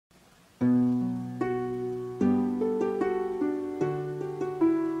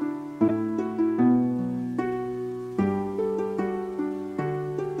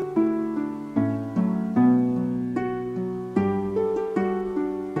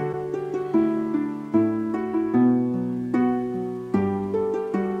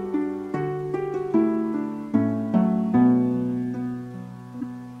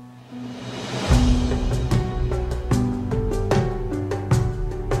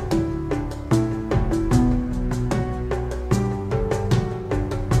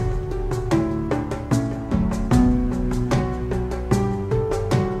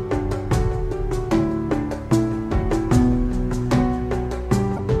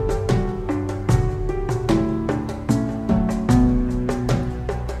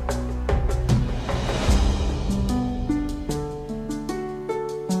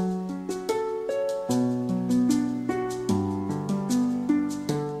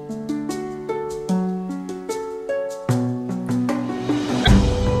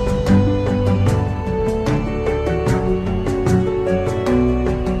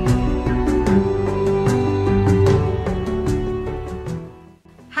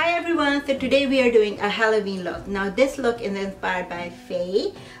everyone, so today we are doing a Halloween look. Now this look is inspired by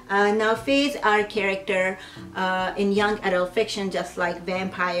Faye. Now Faye's our character in young adult fiction, just like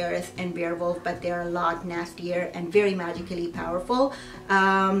vampires and werewolves, but they're a lot nastier and very magically powerful.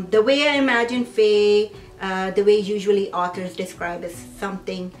 The way I imagine Faye, the way usually authors describe, is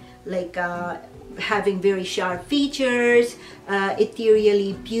something like having very sharp features,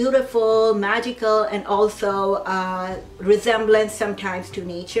 ethereally beautiful, magical, and also resemblance sometimes to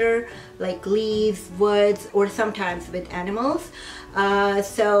nature, like leaves, woods, or sometimes with animals.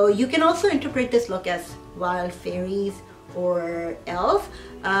 So you can also interpret this look as wild fairies or elf.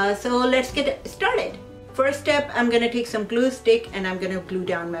 So let's get started. First step, I'm gonna take some glue stick and I'm gonna glue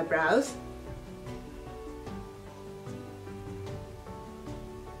down my brows.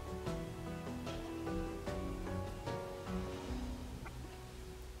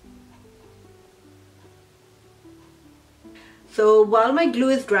 So while my glue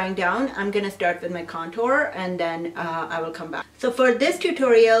is drying down, I'm going to start with my contour and then I will come back. So for this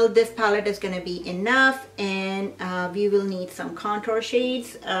tutorial, this palette is going to be enough, and we will need some contour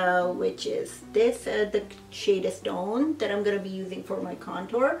shades, which is this, the shade Stone that I'm going to be using for my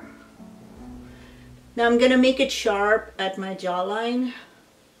contour. Now I'm going to make it sharp at my jawline.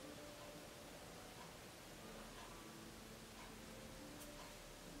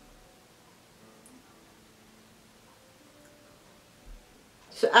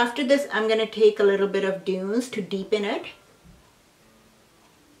 So after this, I'm going to take a little bit of dunes to deepen it.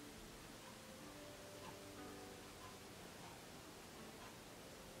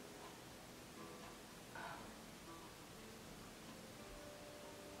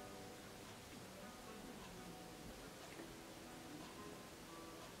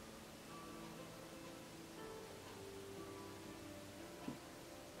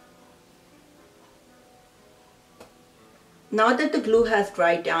 Now that the glue has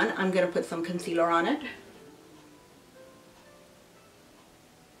dried down, I'm going to put some concealer on it.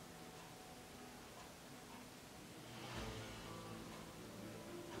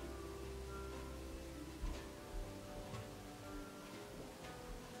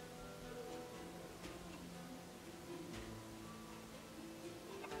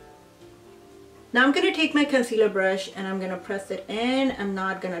 Now I'm going to take my concealer brush and I'm going to press it in. I'm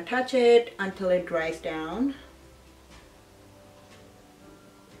not going to touch it until it dries down.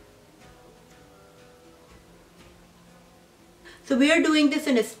 So we are doing this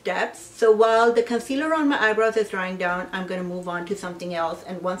in steps. So while the concealer on my eyebrows is drying down, I'm going to move on to something else.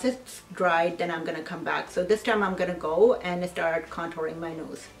 And once it's dried, then I'm going to come back. So this time I'm going to go and start contouring my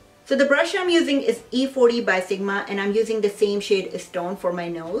nose. So the brush I'm using is E40 by Sigma, and I'm using the same shade Stone for my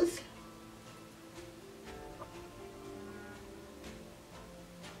nose.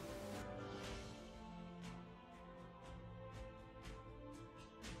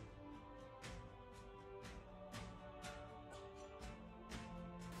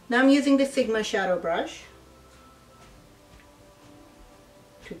 Now I'm using the Sigma shadow brush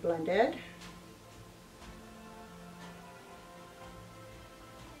to blend it.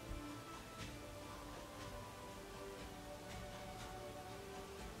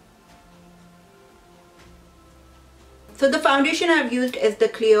 So the foundation I've used is the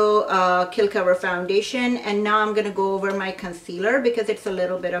Clio Kill Cover foundation, and now I'm going to go over my concealer because it's a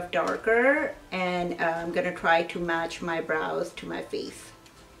little bit of darker, and I'm going to try to match my brows to my face.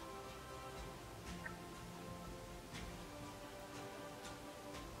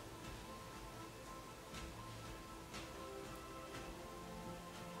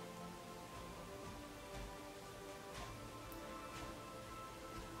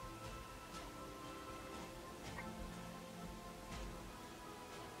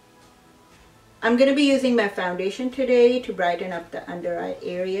 I'm going to be using my foundation today to brighten up the under eye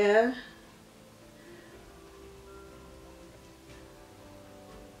area.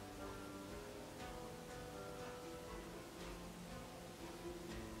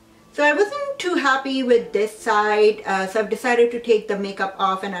 So I wasn't too happy with this side, so I've decided to take the makeup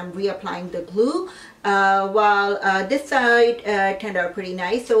off and I'm reapplying the glue. While this side turned out pretty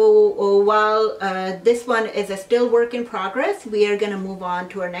nice. So while this one is a still work in progress, we are going to move on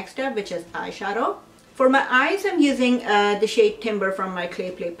to our next step, which is eyeshadow. For my eyes, I'm using the shade Timber from my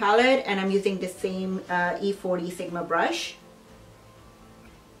Clay Play palette, and I'm using the same E40 Sigma brush.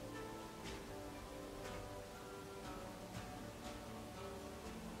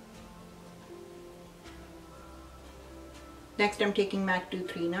 Next, I'm taking MAC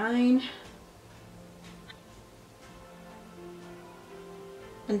 239.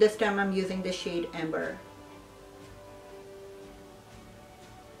 And this time I'm using the shade Ember.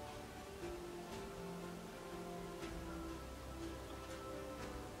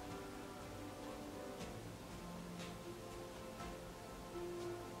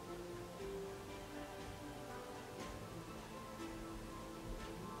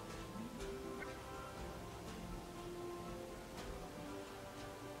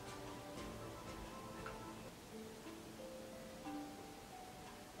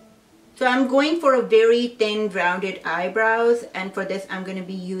 So I'm going for a very thin rounded eyebrows, and for this I'm going to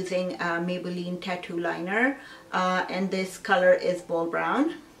be using Maybelline Tattoo Liner, and this color is Bold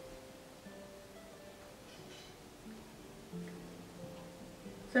Brown.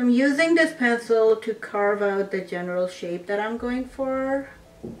 So I'm using this pencil to carve out the general shape that I'm going for,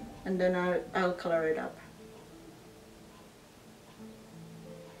 and then I'll color it up.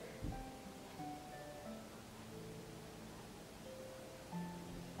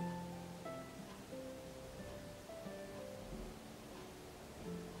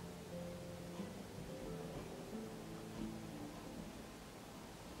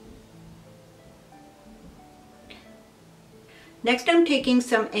 Next, I'm taking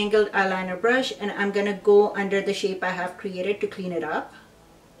some angled eyeliner brush and I'm going to go under the shape I have created to clean it up.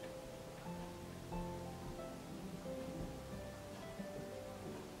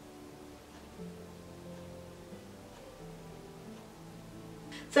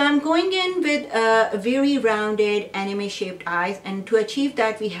 So I'm going in with a very rounded anime shaped eyes, and to achieve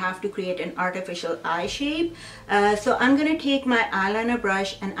that we have to create an artificial eye shape. So I'm going to take my eyeliner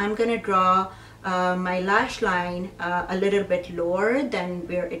brush and I'm going to draw my lash line a little bit lower than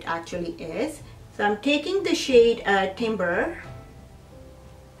where it actually is. So I'm taking the shade Timber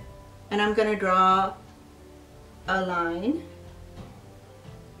and I'm going to draw a line.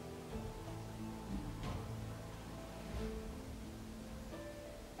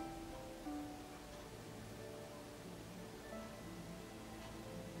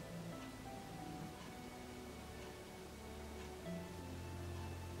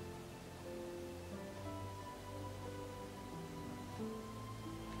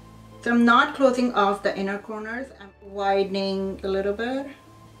 So I'm not closing off the inner corners, I'm widening a little bit.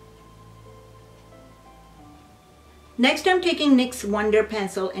 Next I'm taking NYX Wonder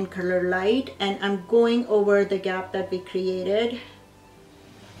Pencil in color light and I'm going over the gap that we created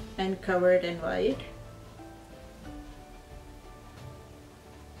and cover it in white.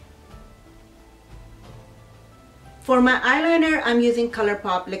 For my eyeliner, I'm using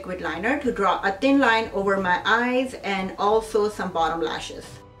ColourPop liquid liner to draw a thin line over my eyes and also some bottom lashes.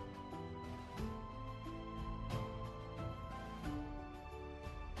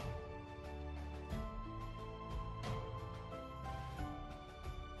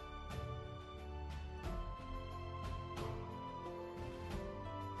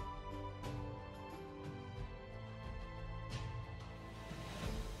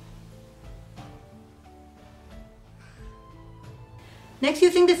 Next,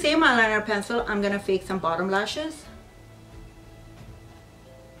 using the same eyeliner pencil, I'm going to fake some bottom lashes.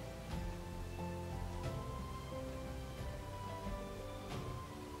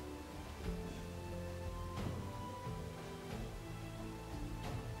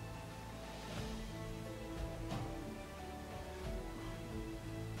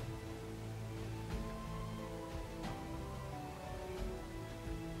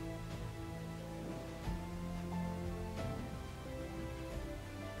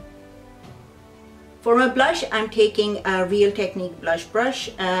 For my blush, I'm taking a Real Technique blush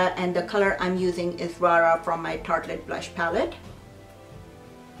brush and the color I'm using is Rah-Rah from my Tartelette blush palette.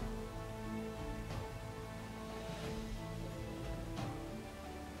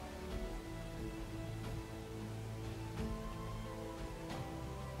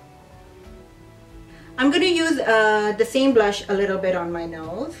 I'm going to use the same blush a little bit on my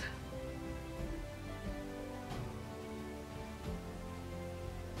nose.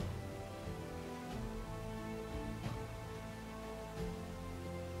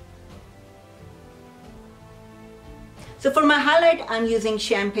 So for my highlight, I'm using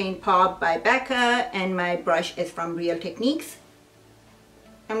Champagne Pop by Becca and my brush is from Real Techniques.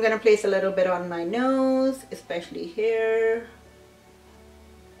 I'm going to place a little bit on my nose, especially here.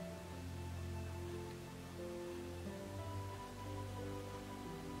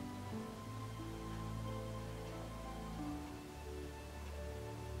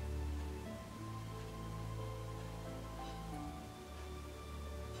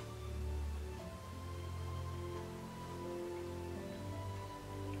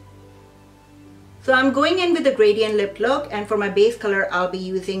 So I'm going in with the gradient lip look, and for my base color I'll be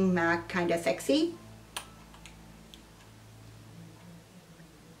using M.A.C Kinda Sexy.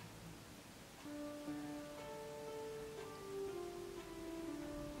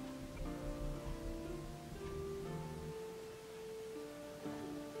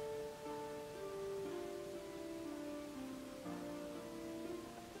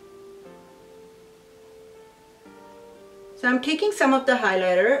 So I'm taking some of the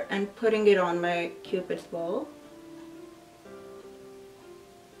highlighter and putting it on my Cupid's bow.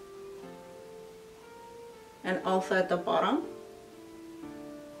 And also at the bottom.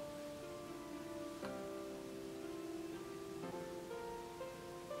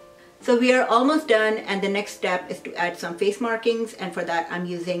 So we are almost done, and the next step is to add some face markings, and for that I'm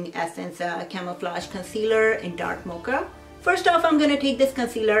using Essence Camouflage Concealer in Dark Mocha. First off, I'm going to take this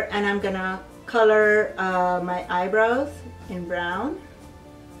concealer and I'm going to color my eyebrows in brown.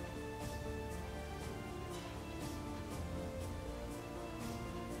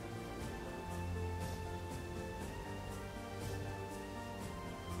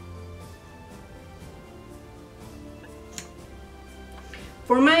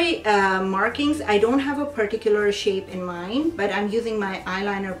 For my markings, I don't have a particular shape in mind, but I'm using my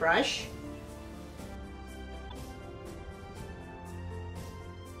eyeliner brush.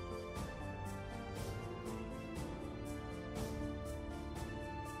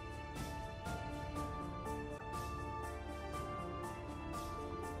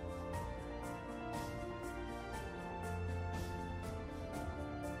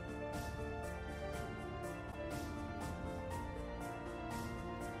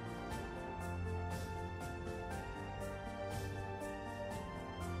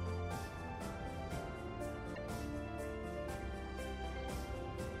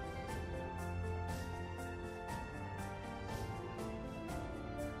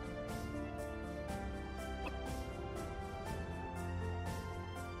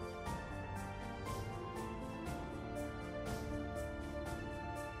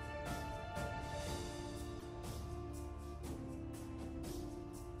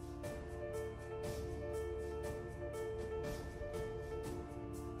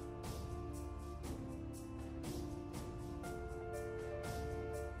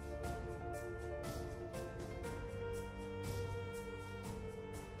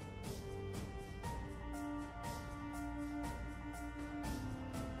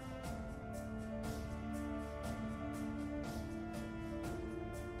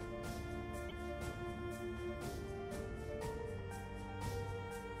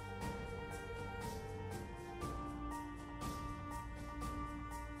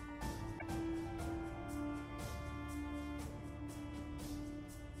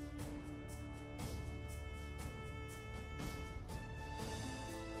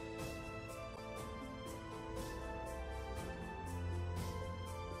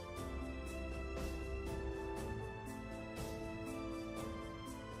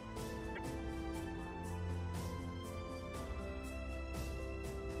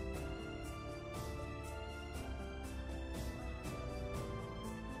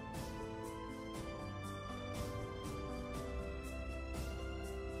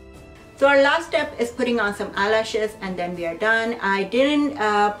 So our last step is putting on some eyelashes, and then we are done. I didn't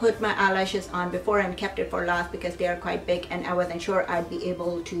put my eyelashes on before and kept it for last because they are quite big and I wasn't sure I'd be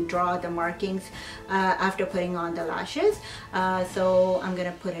able to draw the markings after putting on the lashes. So I'm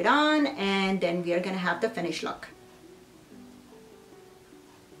gonna put it on and then we are gonna have the finished look.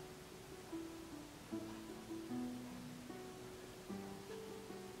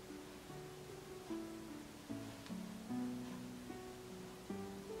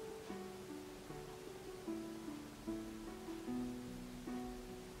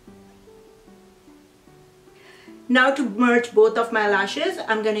 Now to merge both of my lashes,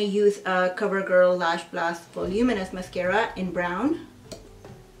 I'm going to use a CoverGirl Lash Blast Voluminous Mascara in brown.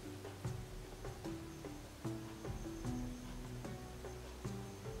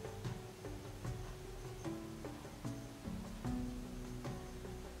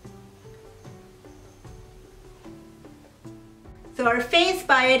 So our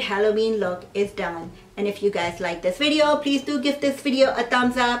face-inspired Halloween look is done. And if you guys like this video, please do give this video a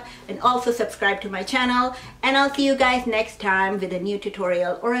thumbs up and also subscribe to my channel. And I'll see you guys next time with a new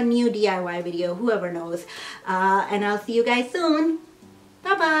tutorial or a new DIY video, whoever knows. And I'll see you guys soon.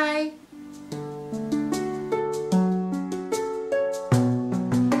 Bye-bye.